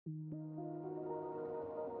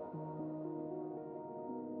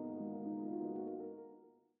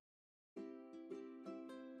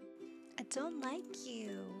don't like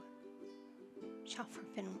you.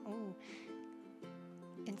 Ooh.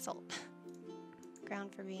 Insult.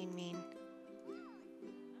 Ground for being mean.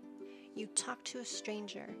 You talked to a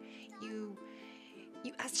stranger. You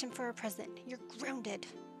asked him for a present. You're grounded.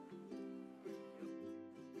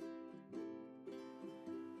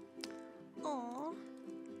 Aw.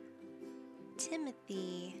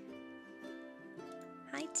 Timothy.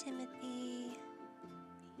 Hi, Timothy.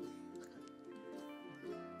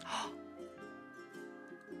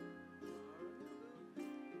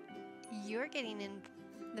 You're getting in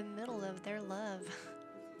the middle of their love.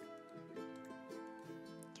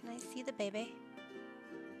 Can I see the baby?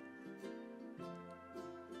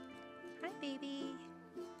 Hi, baby.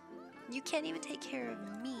 You can't even take care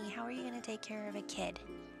of me. How are you going to take care of a kid?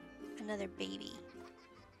 Another baby.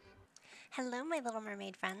 Hello, my little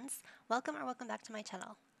mermaid friends. Welcome back to my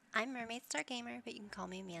channel. I'm Mermaid Star Gamer, but you can call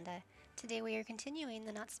me Amanda. Today we are continuing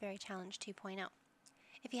the Notsoberry Challenge 2.0.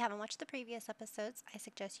 If you haven't watched the previous episodes, I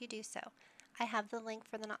suggest you do so. I have the link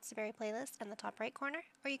for the Notsoberry playlist in the top right corner,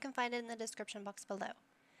 or you can find it in the description box below.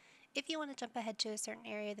 If you want to jump ahead to a certain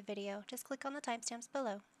area of the video, just click on the timestamps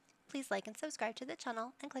below. Please like and subscribe to the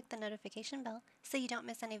channel and click the notification bell so you don't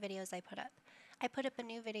miss any videos I put up. I put up a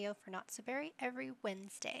new video for Notsoberry every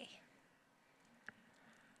Wednesday.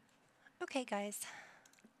 Okay guys,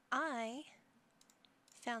 I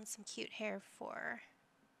found some cute hair for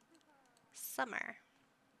summer.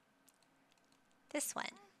 This one.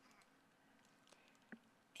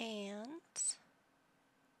 And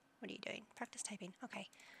what are you doing? Practice typing. Okay.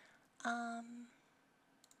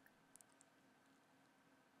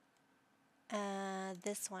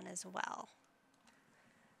 This one as well.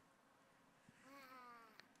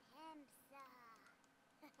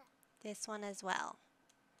 This one as well.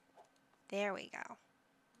 There we go.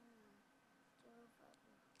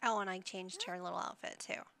 Oh, and I changed her little outfit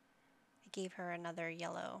too. I gave her another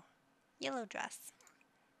yellow dress.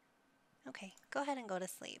 Okay, go ahead and go to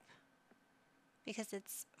sleep. Because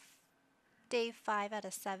it's day 5 out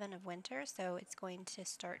of 7 of winter, so it's going to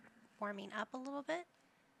start warming up a little bit.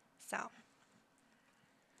 So,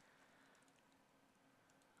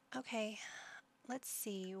 okay, let's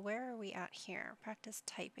see, where are we at here? Practice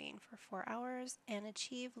typing for 4 hours and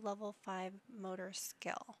achieve level 5 motor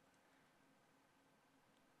skill.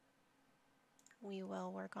 We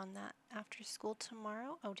will work on that after school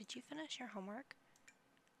tomorrow. Oh, did you finish your homework?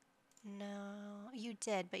 No, you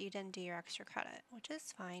did, but you didn't do your extra credit, which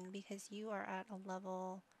is fine because you are at a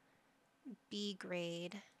level B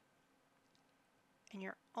grade and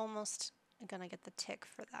you're almost gonna get the tick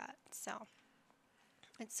for that, so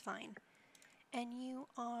it's fine. And you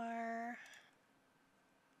are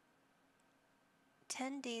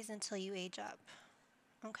 10 days until you age up.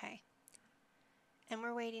 Okay. And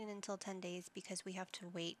we're waiting until 10 days because we have to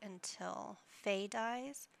wait until Faye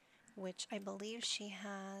dies, which I believe she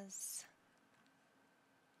has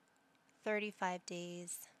 35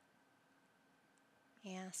 days.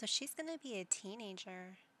 Yeah, so she's going to be a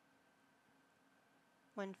teenager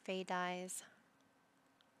when Faye dies.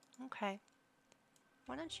 Okay.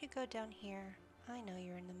 Why don't you go down here? I know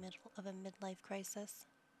you're in the middle of a midlife crisis.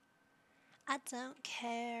 I don't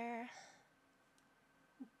care.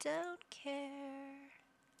 Don't care.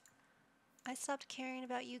 I stopped caring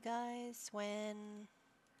about you guys when,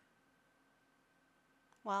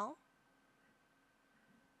 well,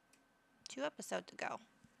 2 episodes ago.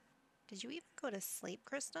 Did you even go to sleep,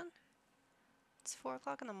 Kristen? It's 4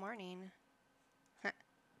 o'clock in the morning.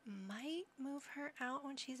 Might move her out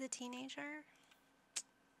when she's a teenager.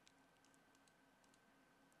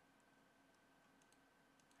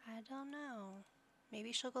 I don't know.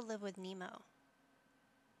 Maybe she'll go live with Nemo.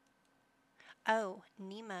 Oh,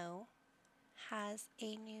 Nemo has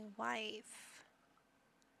a new wife.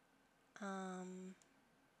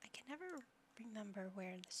 I can never remember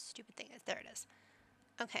where the stupid thing is. There it is.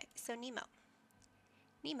 Okay, so Nemo.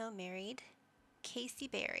 Nemo married Casey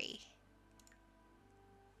Berry.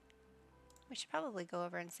 We should probably go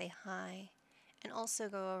over and say hi. And also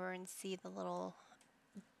go over and see the little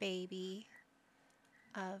baby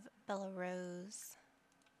of Bella Rose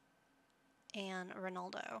and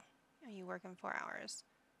Ronaldo. Are you working 4 hours?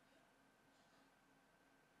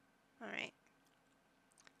 Alright.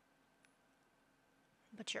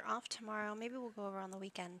 But you're off tomorrow. Maybe we'll go over on the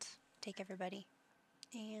weekend. Take everybody.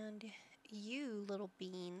 And you, little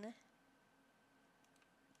bean,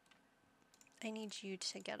 I need you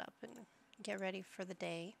to get up and get ready for the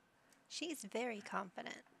day. She's very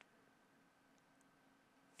confident.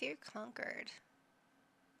 Fear conquered.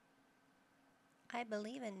 I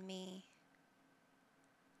believe in me.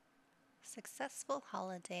 Successful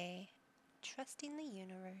holiday. Trusting the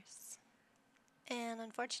universe. And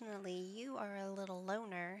unfortunately, you are a little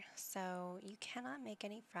loner, so you cannot make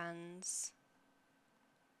any friends.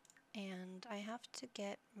 And I have to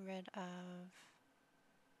get rid of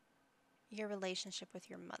your relationship with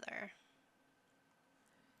your mother.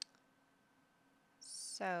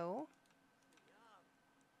 So,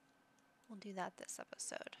 we'll do that this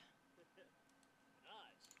episode.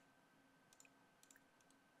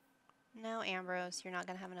 No, Ambrose, you're not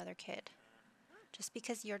going to have another kid. Just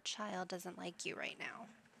because your child doesn't like you right now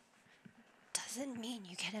doesn't mean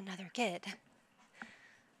you get another kid.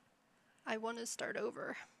 I want to start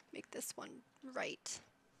over. Make this one right.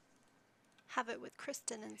 Have it with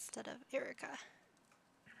Kristen instead of Erica.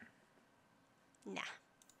 Nah,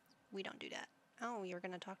 we don't do that. Oh, you're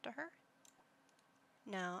going to talk to her?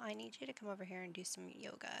 No, I need you to come over here and do some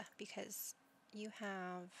yoga because you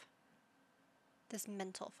have this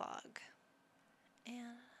mental fog.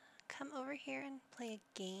 And come over here and play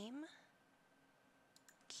a game.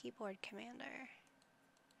 Keyboard Commander.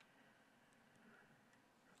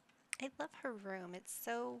 I love her room. It's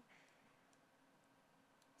so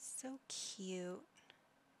cute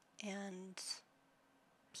and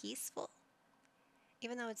peaceful.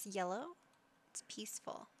 Even though it's yellow, it's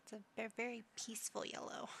peaceful. It's a very, very peaceful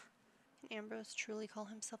yellow. Can Ambrose truly call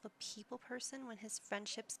himself a people person when his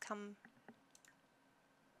friendships come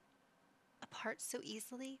apart so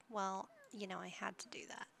easily? Well, you know, I had to do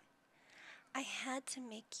that. I had to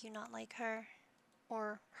make you not like her,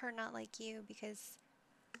 or her not like you, because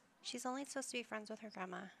she's only supposed to be friends with her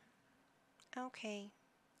grandma. Okay,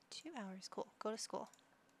 2 hours, cool. Go to school.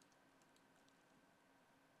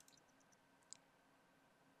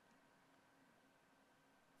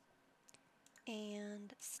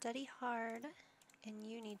 And study hard, and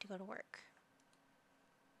you need to go to work.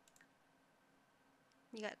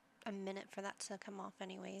 You got a minute for that to come off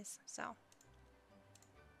anyways, so.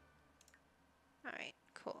 Alright,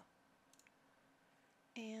 cool.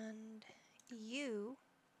 And you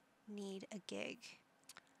need a gig.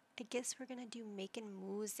 I guess we're gonna do making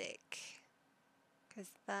music,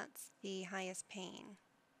 because that's the highest paying.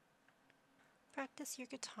 Practice your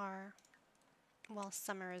guitar while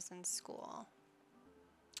Summer is in school.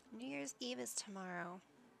 New Year's Eve is tomorrow.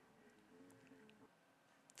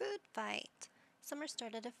 Food fight. Summer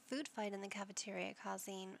started a food fight in the cafeteria,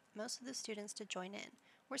 causing most of the students to join in.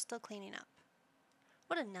 We're still cleaning up.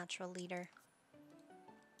 What a natural leader.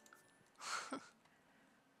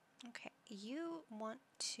 Okay, you want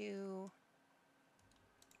to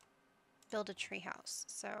build a treehouse,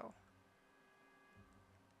 so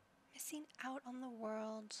missing out on the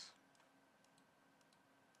world.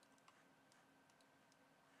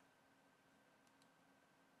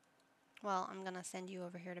 Well, I'm gonna send you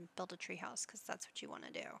over here to build a treehouse because that's what you want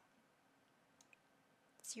to do.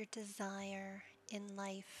 It's your desire in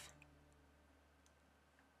life.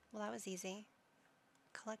 Well, that was easy.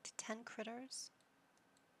 Collect 10 critters.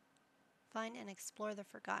 Find and explore the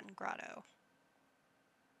Forgotten Grotto.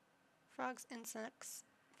 Frogs, insects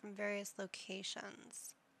from various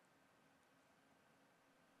locations.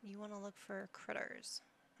 You want to look for critters.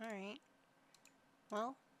 Alright.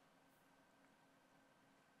 Well,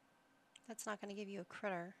 that's not going to give you a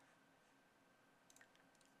critter.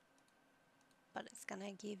 But it's going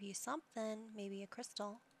to give you something. Maybe a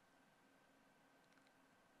crystal.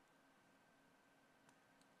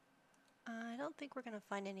 I don't think we're going to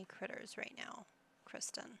find any critters right now,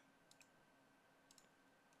 Kristen.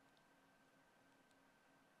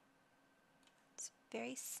 It's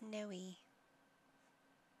very snowy.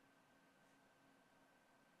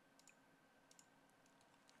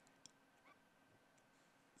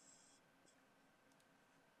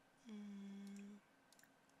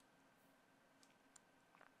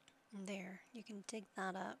 There, you can dig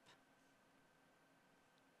that up.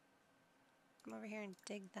 Come over here and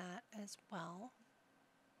dig that as well.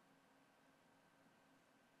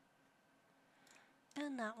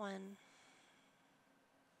 And that one.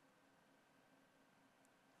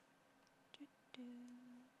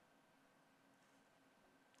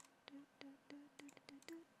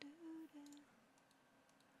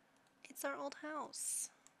 It's our old house.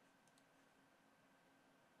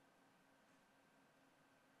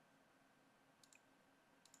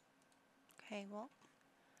 Okay, well,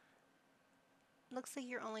 looks like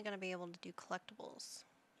you're only going to be able to do collectibles.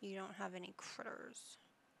 You don't have any critters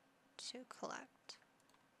to collect.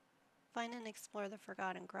 Find and explore the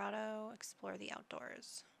Forgotten Grotto. Explore the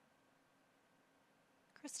outdoors.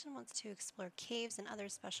 Kristen wants to explore caves and other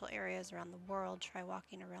special areas around the world. Try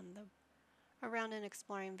walking around and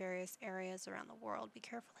exploring various areas around the world. Be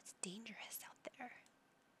careful, it's dangerous out there.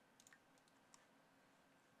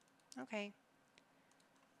 Okay.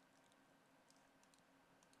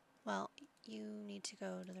 You need to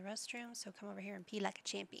go to the restroom, so come over here and pee like a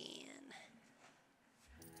champion.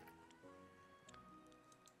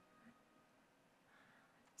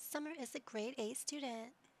 Summer is a grade A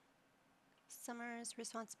student. Summer's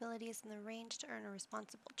responsibility is in the range to earn a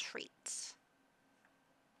responsible treat.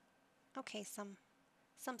 Okay, some.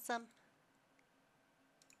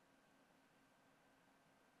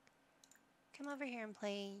 Come over here and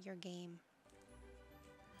play your game.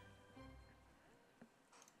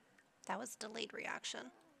 That was a delayed reaction.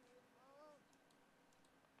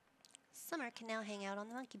 Summer can now hang out on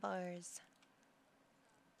the monkey bars.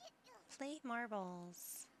 Play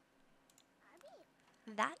marbles.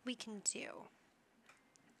 That we can do.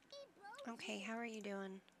 Okay, how are you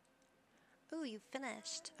doing? Ooh, you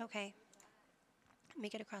finished. Okay.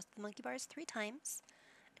 Make it across the monkey bars 3 times.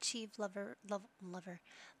 Achieve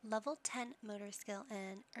level 10 motor skill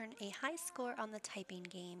and earn a high score on the typing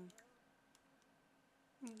game.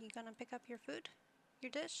 You gonna pick up your food?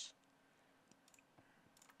 Your dish?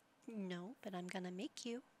 No, but I'm gonna make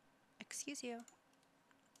you. Excuse you.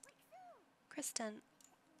 Kristen.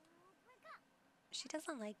 She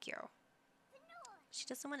doesn't like you. She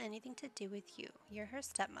doesn't want anything to do with you. You're her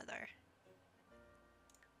stepmother.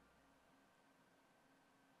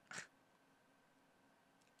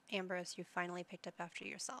 Ambrose, you finally picked up after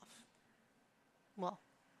yourself. Well,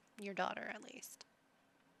 your daughter at least.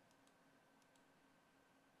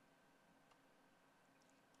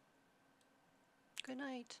 Good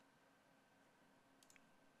night.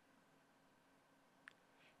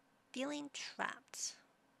 Feeling trapped.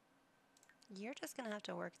 You're just gonna have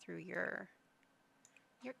to work through your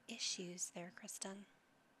issues there, Kristen.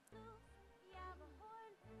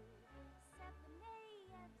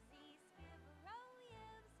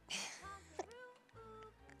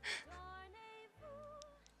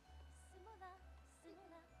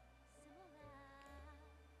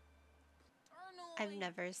 I've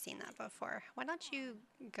never seen that before. Why don't you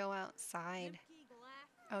go outside?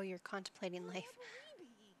 Oh, you're contemplating life.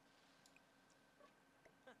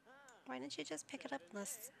 Why didn't you just pick it up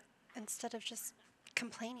instead of just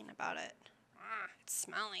complaining about it? Ah, it's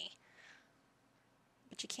smelly.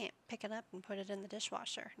 But you can't pick it up and put it in the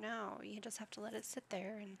dishwasher. No, you just have to let it sit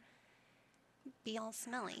there and be all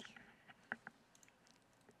smelly.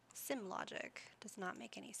 Sim logic does not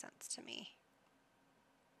make any sense to me.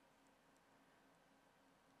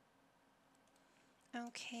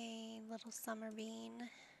 Okay, little Summer Bean.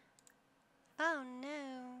 Oh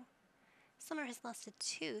no! Summer has lost a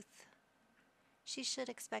tooth. She should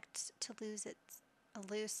expect to lose a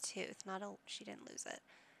loose tooth, she didn't lose it.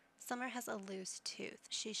 Summer has a loose tooth.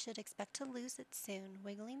 She should expect to lose it soon.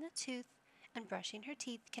 Wiggling the tooth and brushing her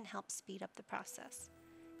teeth can help speed up the process.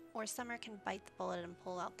 Or Summer can bite the bullet and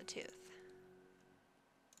pull out the tooth.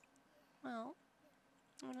 Well,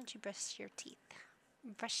 why don't you brush your teeth?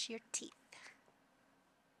 Brush your teeth.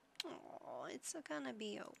 Oh, it's gonna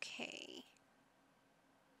be okay.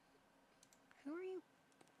 Who are you?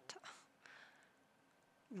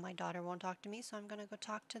 My daughter won't talk to me, so I'm gonna go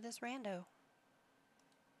talk to this rando.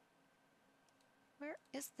 Where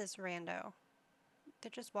is this rando?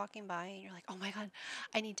 They're just walking by and you're like, oh my god,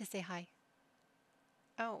 I need to say hi.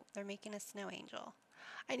 Oh, they're making a snow angel.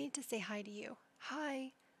 I need to say hi to you.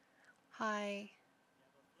 Hi. Hi.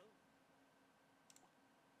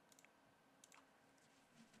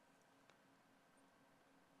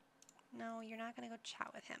 No, you're not going to go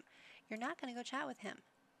chat with him. You're not going to go chat with him.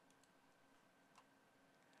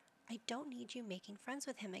 I don't need you making friends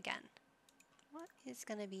with him again. What is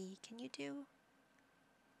going to be? Can you do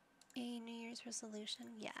a New Year's resolution?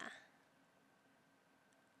 Yeah.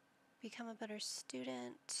 Become a better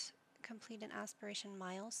student. Complete an aspiration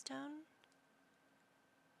milestone.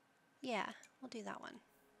 Yeah, we'll do that one.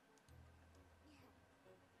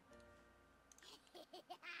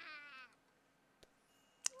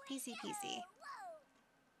 Easy peasy.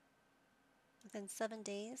 Within 7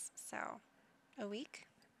 days, so a week?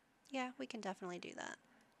 Yeah, we can definitely do that.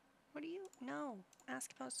 What do you? No.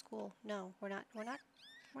 Ask about school. No, we're not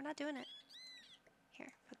doing it. Here,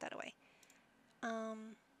 put that away.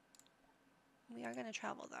 We are gonna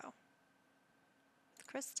travel though. With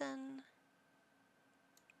Kristen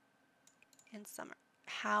and Summer.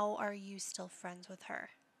 How are you still friends with her?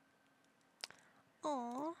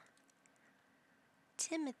 Aw.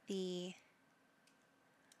 Timothy.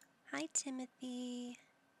 Hi, Timothy.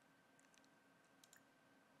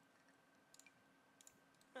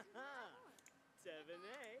 7A.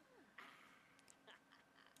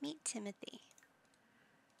 Meet Timothy.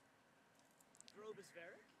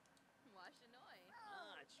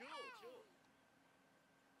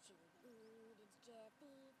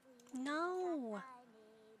 No.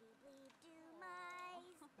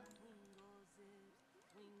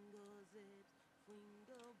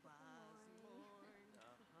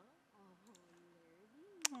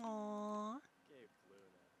 Aww.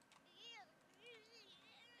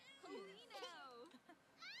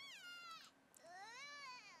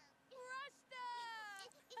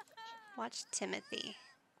 Watch Timothy.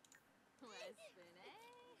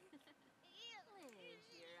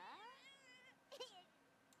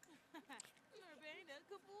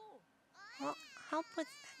 Well, help with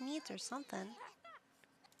needs or something.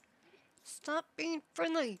 Stop being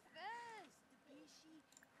friendly.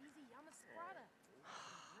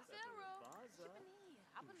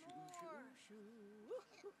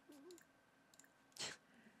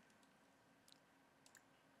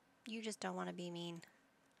 You just don't want to be mean.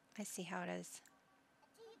 I see how it is.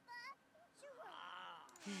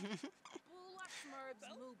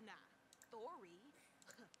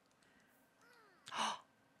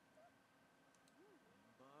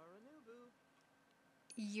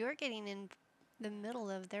 You're getting in the middle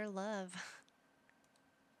of their love.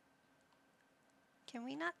 Can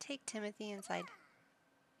we not take Timothy inside?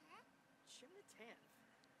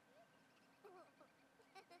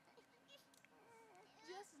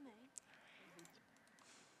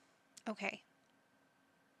 Okay.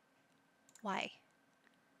 Why?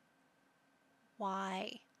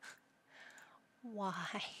 Why?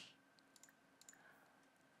 Why?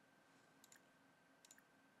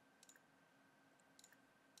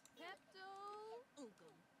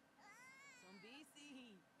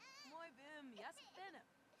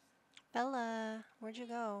 Bella, where'd you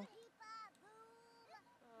go?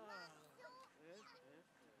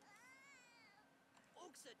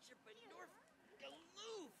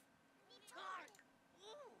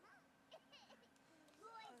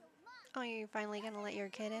 Oh, you're finally gonna let your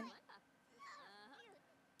kid in?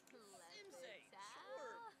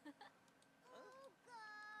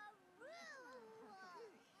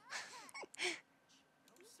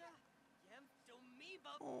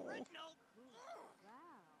 Oh.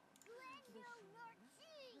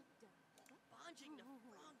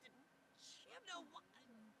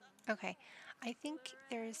 Okay, I think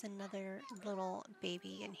there's another little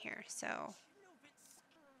baby in here, so...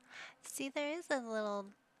 See, there is a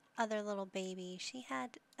other little baby. She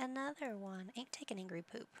had another one. Ain't take an angry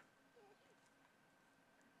poop.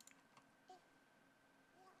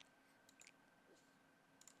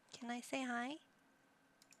 Can I say hi?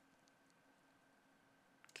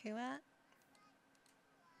 Kua?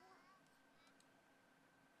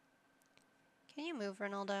 Can you move,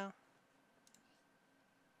 Ronaldo?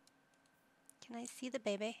 Can I see the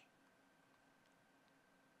baby?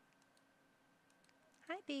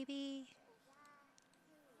 Hi, baby.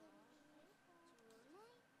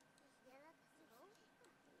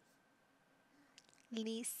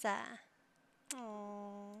 Lisa.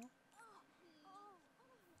 Aww.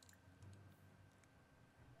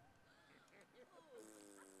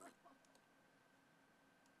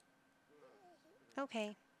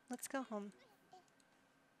 Okay, let's go home.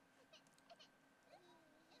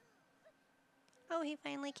 Oh, he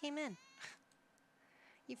finally came in.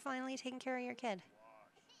 You finally taken care of your kid.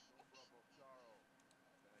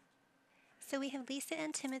 So we have Lisa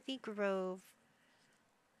and Timothy Grove.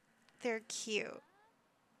 They're cute.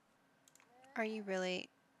 Are you really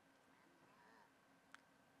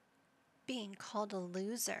being called a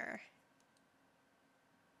loser?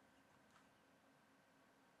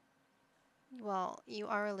 Well, you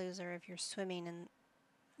are a loser if you're swimming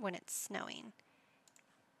when it's snowing.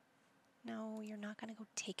 No, you're not going to go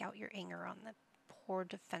take out your anger on the poor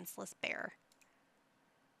defenseless bear.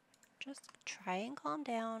 Just try and calm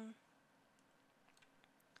down.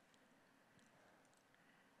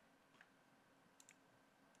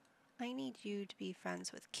 I need you to be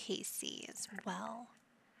friends with Casey as well.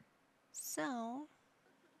 So,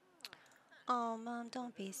 oh, Mom,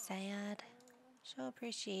 don't be sad. Show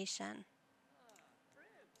appreciation.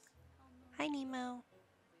 Hi, Nemo.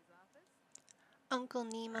 Uncle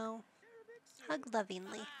Nemo. Hug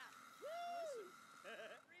lovingly.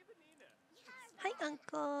 Hi,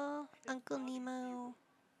 Uncle. Uncle Nemo.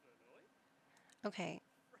 Okay,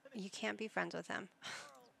 you can't be friends with him.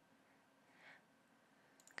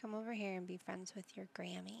 Come over here and be friends with your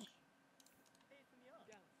Grammy.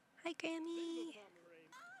 Hi, Grammy.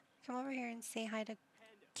 Come over here and say hi to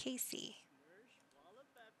Casey.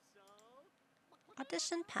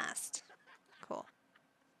 Audition passed. Cool.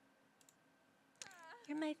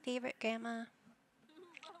 You're my favorite, Grandma.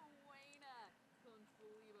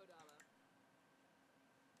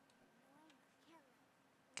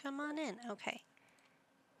 Come on in. Okay.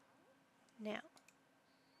 Now.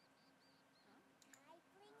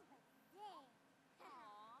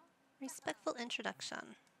 Respectful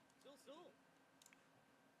introduction.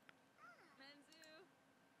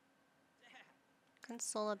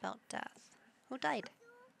 Console about death. Who died?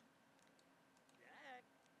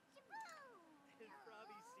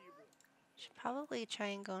 Should probably try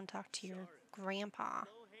and go and talk to your grandpa.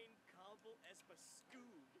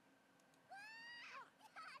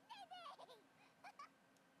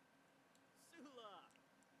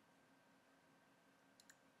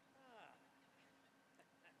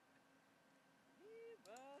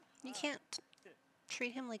 You can't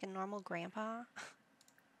treat him like a normal grandpa.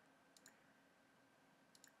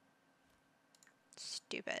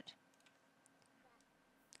 Stupid.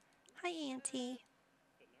 Hi, Auntie.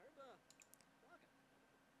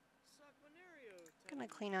 I'm gonna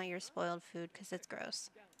clean out your spoiled food because it's gross.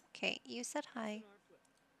 Okay, you said hi.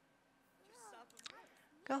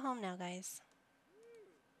 Go home now, guys.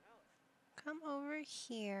 Come over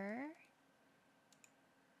here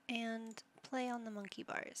and play on the monkey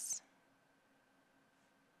bars.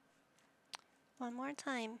 One more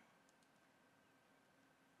time.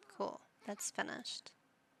 Cool, that's finished.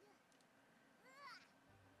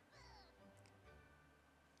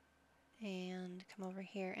 And come over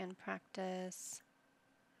here and practice.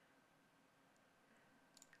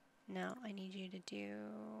 Now I need you to do,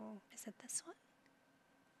 is it this one?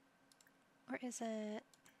 Or is it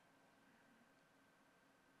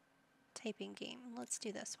typing game? Let's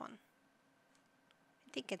do this one. I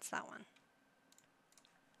think it's that one.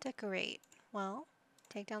 Decorate. Well,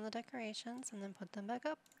 take down the decorations and then put them back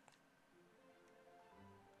up.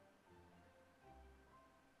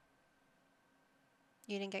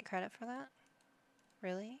 You didn't get credit for that?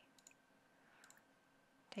 Really?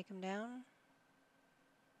 Take them down.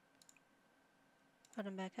 Put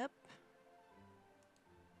them back up.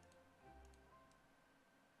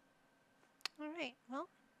 Alright, well.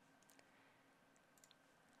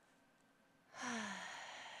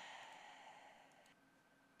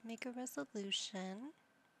 Make a resolution.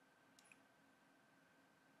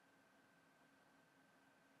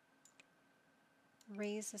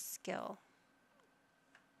 Raise a skill.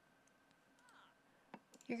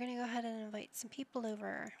 You're gonna go ahead and invite some people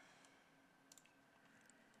over.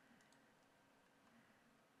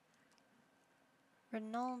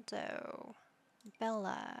 Ronaldo,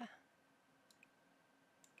 Bella,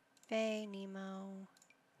 Faye, Nemo,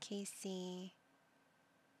 Casey.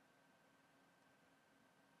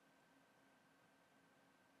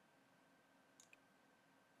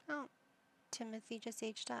 Oh, Timothy just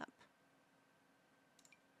aged up.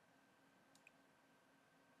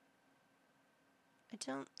 I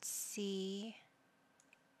don't see.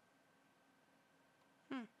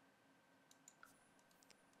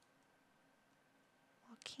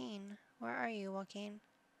 Joaquin. Where are you, Joaquin?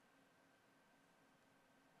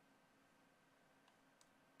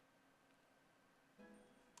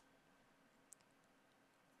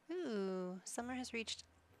 Ooh, Summer has reached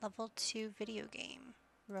level 2 video game.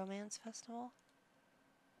 Romance festival.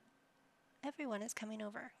 Everyone is coming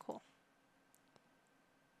over. Cool.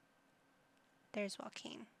 There's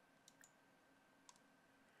Joaquin.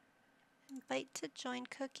 Invite to join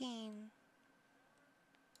cooking.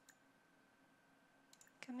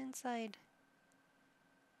 Come inside.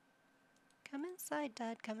 Come inside,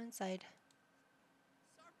 Dad. Come inside.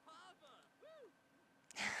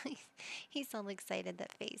 He's all excited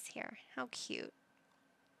that Faye's here. How cute.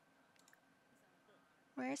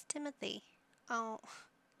 Where's Timothy? Oh,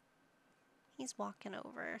 he's walking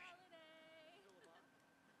over.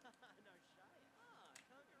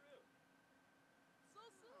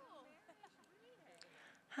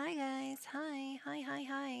 Hi, guys. Hi. Hi, hi,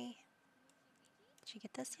 hi. Did you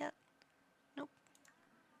get this yet? Nope.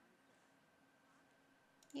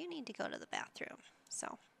 You need to go to the bathroom,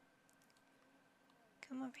 so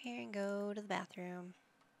come over here and go to the bathroom.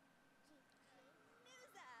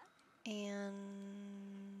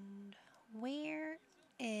 And where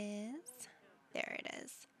is... There it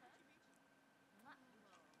is.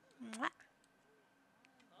 Mwah.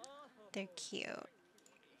 They're cute.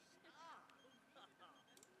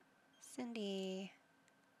 Cindy.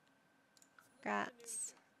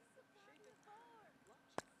 Grats.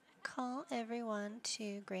 Call everyone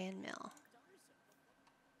to Grand Mill.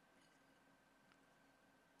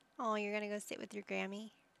 Oh, you're gonna go sit with your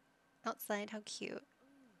Grammy? Outside, how cute.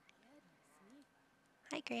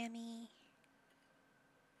 Hi, Grammy.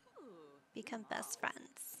 Become best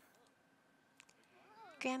friends.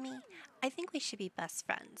 Grammy, I think we should be best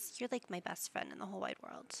friends. You're like my best friend in the whole wide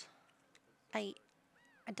world. I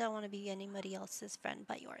don't want to be anybody else's friend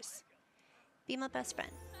but yours. Be my best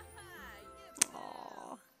friend.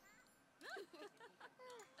 Aww.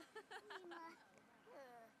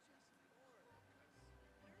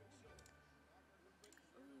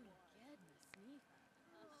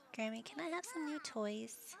 Grammy, can I have some new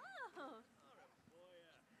toys?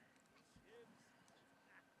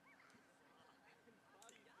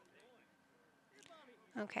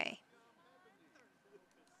 Okay.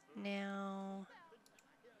 Now,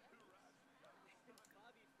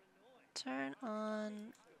 turn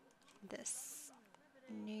on this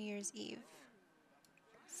New Year's Eve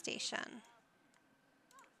station.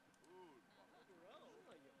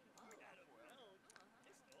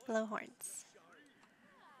 Blow horns.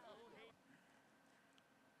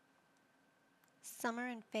 Summer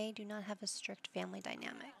and Faye do not have a strict family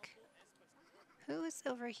dynamic. Who is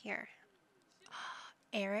over here?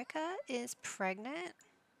 Erica is pregnant?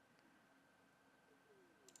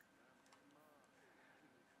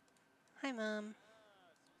 Hi, Mom.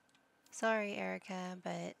 Sorry, Erica,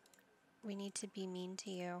 but we need to be mean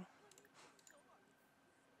to you.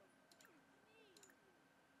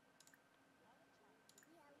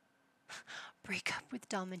 Break up with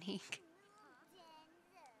Dominique.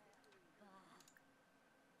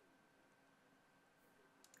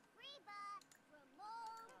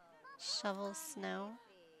 Shovel snow.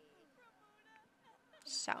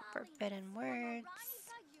 Shout forbidden words.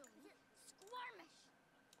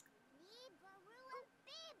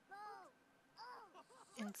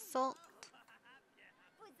 Insult.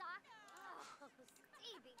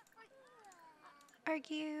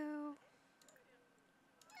 Argue.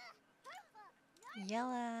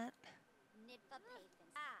 Yell at.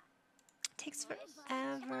 Takes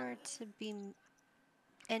forever to be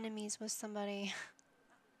enemies with somebody.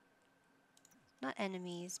 Not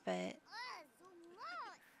enemies, but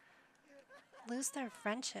lose their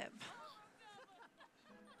friendship.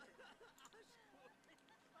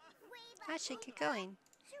 I should get going.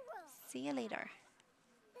 See you later.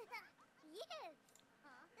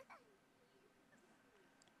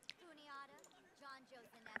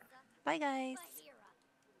 Bye, guys.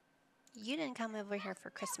 You didn't come over here for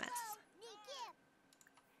Christmas.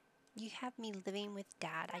 You have me living with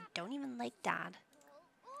Dad. I don't even like Dad.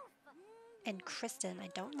 And Kristen. I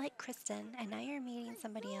don't like Kristen. And now you're meeting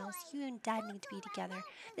somebody else. You and Dad need to be together.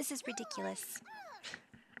 This is ridiculous.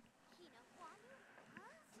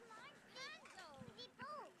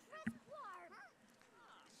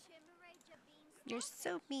 You're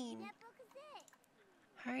so mean.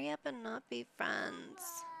 Hurry up and not be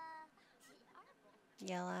friends.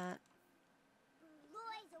 Yell at.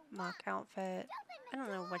 Mock outfit. I don't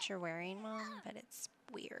know what you're wearing, Mom, but it's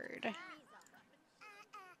weird.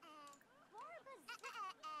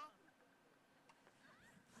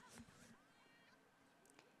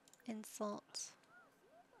 Insult.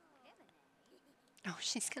 Oh,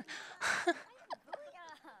 she's gonna...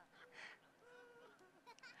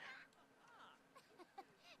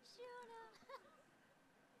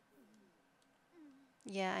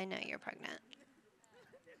 Yeah, I know you're pregnant.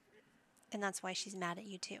 And that's why she's mad at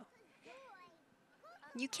you too.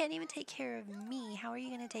 You can't even take care of me. How are you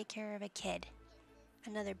going to take care of a kid?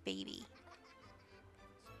 Another baby.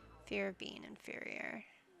 Fear of being inferior.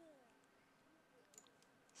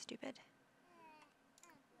 Stupid.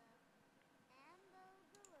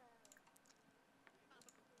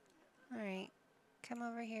 Alright. Come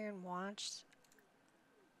over here and watch.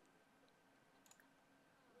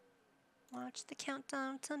 Watch the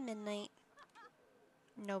countdown till midnight.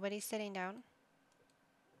 Nobody's sitting down.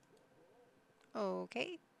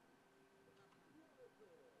 Okay.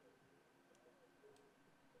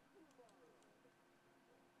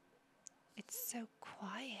 It's so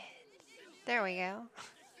quiet. There we go.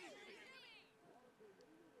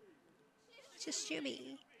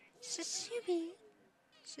 Shushubi. Shushubi.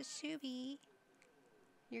 Shushubi.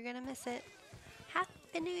 You're gonna miss it.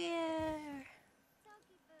 Happy New Year!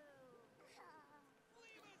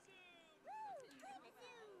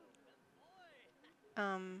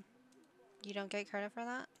 You don't get credit for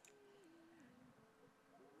that?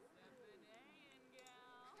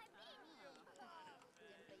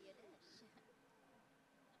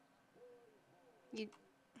 You...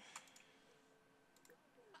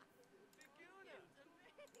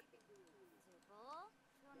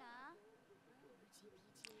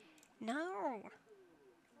 No!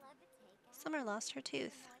 Summer lost her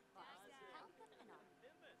tooth.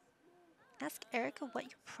 Ask Erica what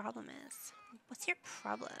your problem is. What's your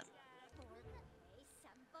problem?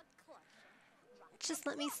 Just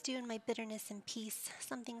let me stew in my bitterness in peace.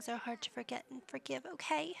 Some things are hard to forget and forgive,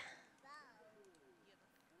 okay?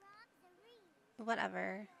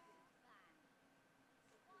 Whatever.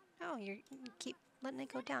 Oh, you keep letting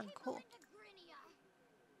it go down. Cool.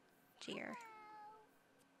 Jeer.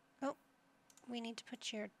 Oh, we need to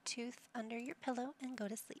put your tooth under your pillow and go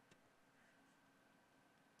to sleep.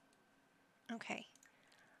 Okay.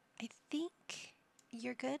 I think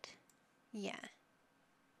you're good. Yeah.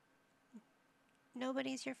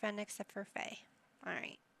 Nobody's your friend except for Faye.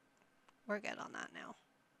 Alright. We're good on that now.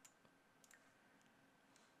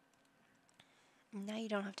 Now you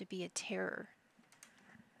don't have to be a terror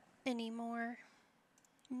anymore.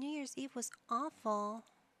 New Year's Eve was awful.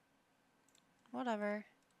 Whatever.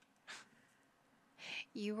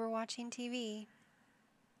 You were watching TV.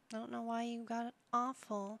 I don't know why you got it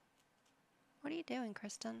awful. What are you doing,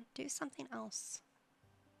 Kristen? Do something else.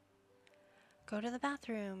 Go to the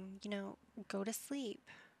bathroom. Go to sleep.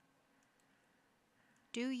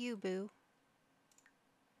 Do you, boo.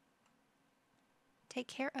 Take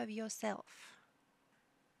care of yourself.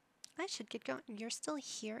 I should get going. You're still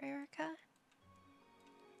here, Erica?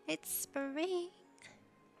 It's spring.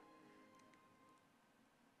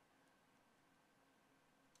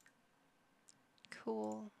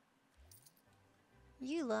 Cool.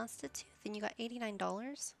 You lost a tooth and you got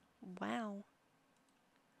 $89? Wow.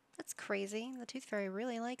 That's crazy. The Tooth Fairy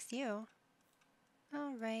really likes you.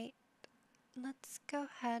 Alright. Let's go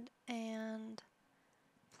ahead and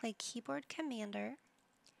play Keyboard Commander.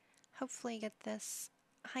 Hopefully get this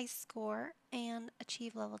high score and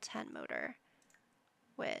achieve level 10 motor,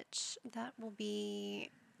 which that will be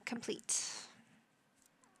complete.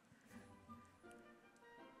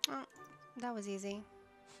 Oh, that was easy.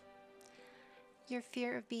 Your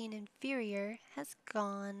fear of being inferior has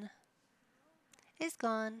gone. Is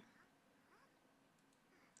gone.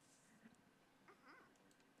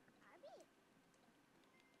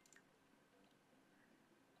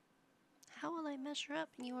 How will I measure up?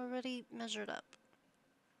 You already measured up.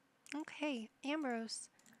 Okay, Ambrose,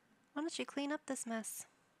 why don't you clean up this mess?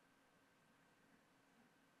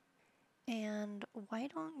 And why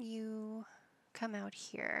don't you come out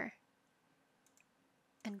here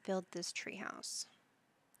and build this treehouse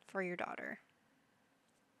for your daughter?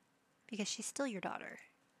 Because she's still your daughter,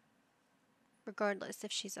 regardless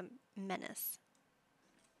if she's a menace.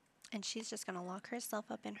 And she's just gonna lock herself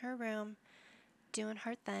up in her room, doing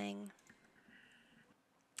her thing.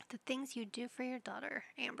 The things you do for your daughter,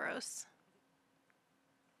 Ambrose.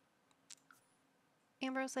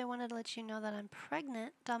 Ambrose, I wanted to let you know that I'm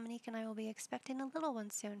pregnant. Dominique and I will be expecting a little one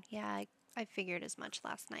soon. Yeah, I figured as much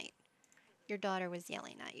last night. Your daughter was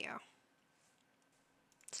yelling at you.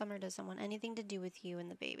 Summer doesn't want anything to do with you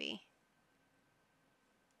and the baby.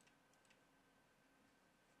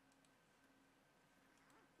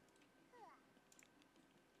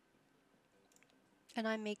 And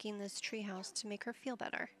I'm making this treehouse to make her feel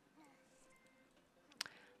better.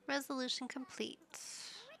 Resolution complete.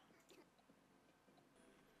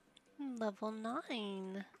 Level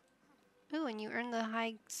 9. Ooh, and you earned the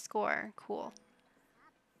high score. Cool.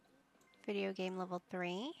 Video game level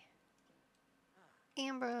 3.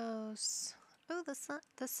 Ambrose. Oh,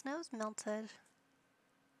 the snow's melted.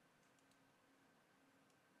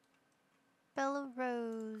 Bella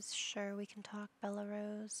Rose. Sure, we can talk, Bella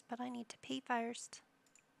Rose, but I need to pee first.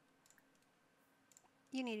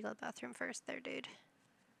 You need to go to the bathroom first there, dude.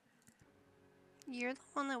 You're the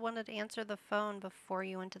one that wanted to answer the phone before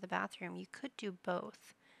you went to the bathroom. You could do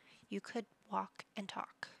both. You could walk and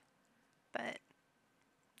talk. But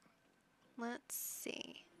let's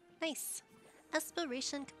see. Nice.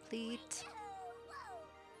 Aspiration complete.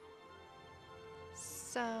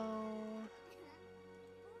 So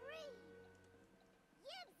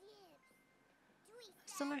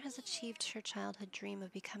Summer has achieved her childhood dream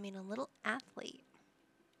of becoming a little athlete.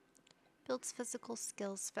 Builds physical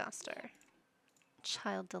skills faster.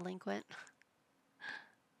 Child delinquent.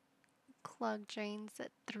 Clog drains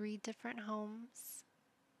at 3 different homes.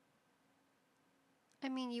 I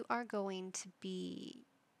mean, you are going to be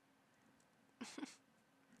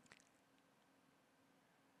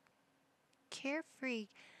carefree.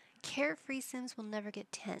 Carefree Sims will never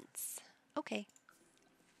get tense. Okay.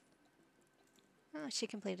 Oh, she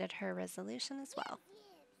completed her resolution as well.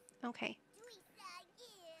 Okay.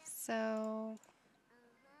 So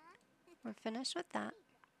we're finished with that.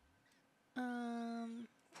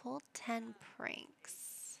 Pull 10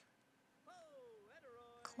 pranks.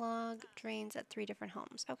 Clog drains at 3 different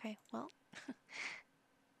homes. Okay, well.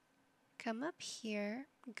 Come up here,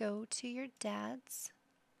 go to your dad's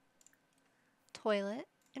toilet,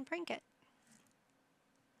 and prank it.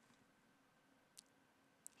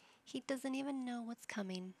 He doesn't even know what's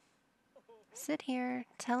coming. Sit here,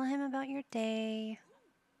 tell him about your day.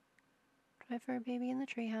 Try for a baby in the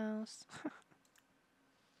treehouse.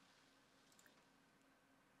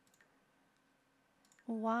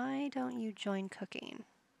 Why don't you join cooking?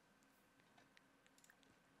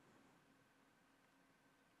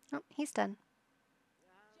 Oh, he's done.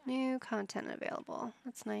 New content available.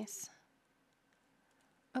 That's nice.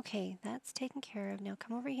 Okay, that's taken care of. Now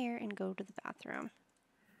come over here and go to the bathroom.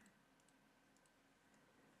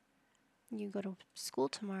 You go to school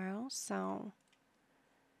tomorrow, so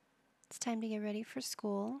it's time to get ready for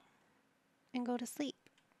school and go to sleep.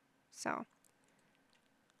 So,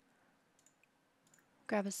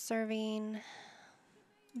 grab a serving,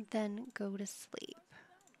 then go to sleep.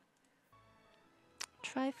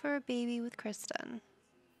 Try for a baby with Kristen.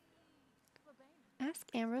 Ask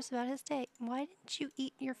Ambrose about his day. Why didn't you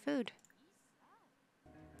eat your food?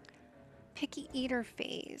 Picky eater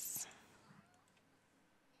phase.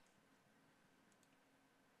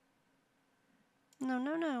 No,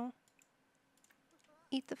 no, no.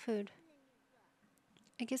 Eat the food.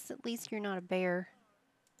 I guess at least you're not a bear.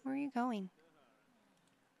 Where are you going?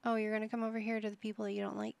 Oh, you're gonna come over here to the people that you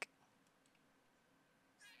don't like.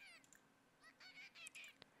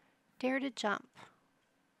 Dare to jump.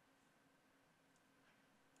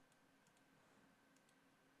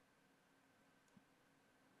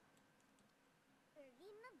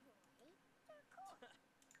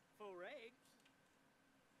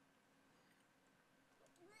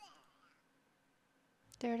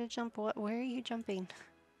 Dare to jump what? Where are you jumping?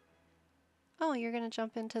 Oh, you're gonna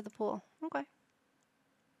jump into the pool. Okay.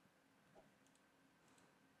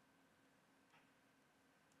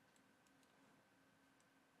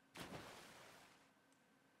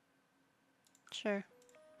 Sure.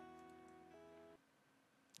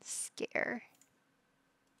 Scare.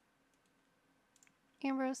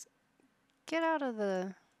 Ambrose, get out of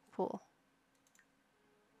the pool.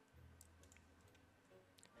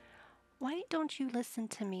 Why don't you listen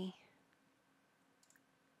to me?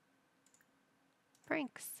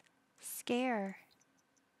 Pranks. Scare.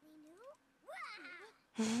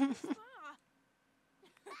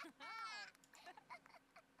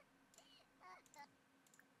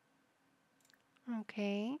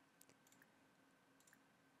 Okay.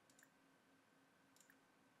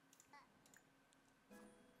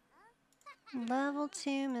 Level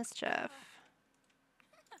 2 mischief.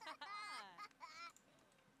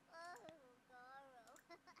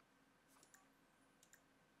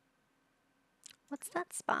 What's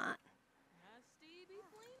that spot?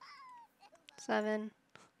 7.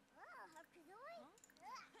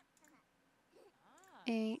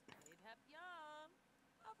 8.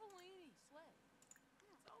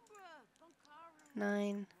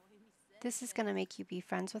 9. This is gonna make you be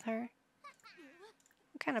friends with her.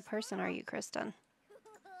 What kind of person are you, Kristen?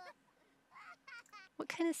 What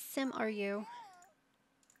kind of sim are you?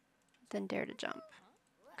 Then dare to jump.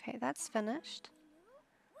 Okay, that's finished.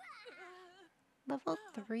 Level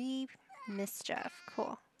 3 mischief.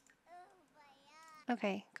 Cool.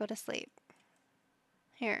 Okay, go to sleep.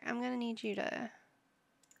 Here, I'm gonna need you to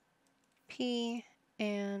pee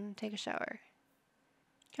and take a shower.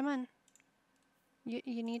 Come on.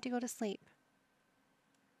 You need to go to sleep.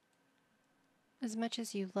 As much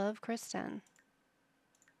as you love Kristen,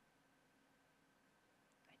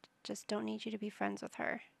 I just don't need you to be friends with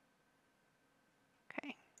her.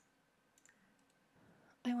 Okay.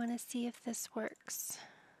 I want to see if this works.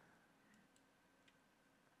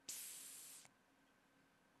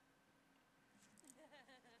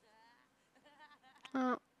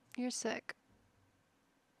 Oh, you're sick.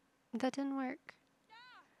 That didn't work.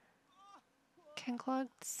 Can clog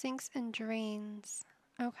sinks and drains.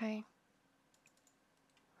 Okay.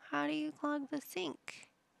 How do you clog the sink?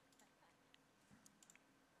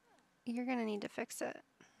 You're gonna need to fix it.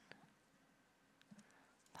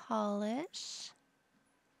 Polish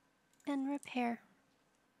and repair.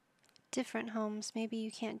 Different homes. Maybe you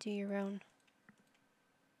can't do your own.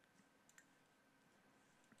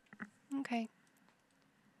 Okay.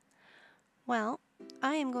 Well,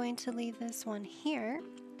 I am going to leave this one here.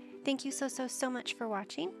 Thank you so much for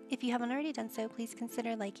watching. If you haven't already done so, please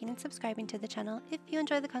consider liking and subscribing to the channel if you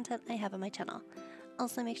enjoy the content I have on my channel.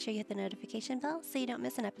 Also, make sure you hit the notification bell so you don't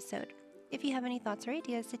miss an episode. If you have any thoughts or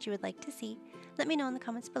ideas that you would like to see, let me know in the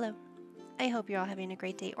comments below. I hope you're all having a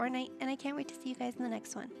great day or night, and I can't wait to see you guys in the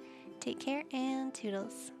next one. Take care and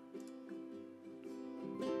toodles.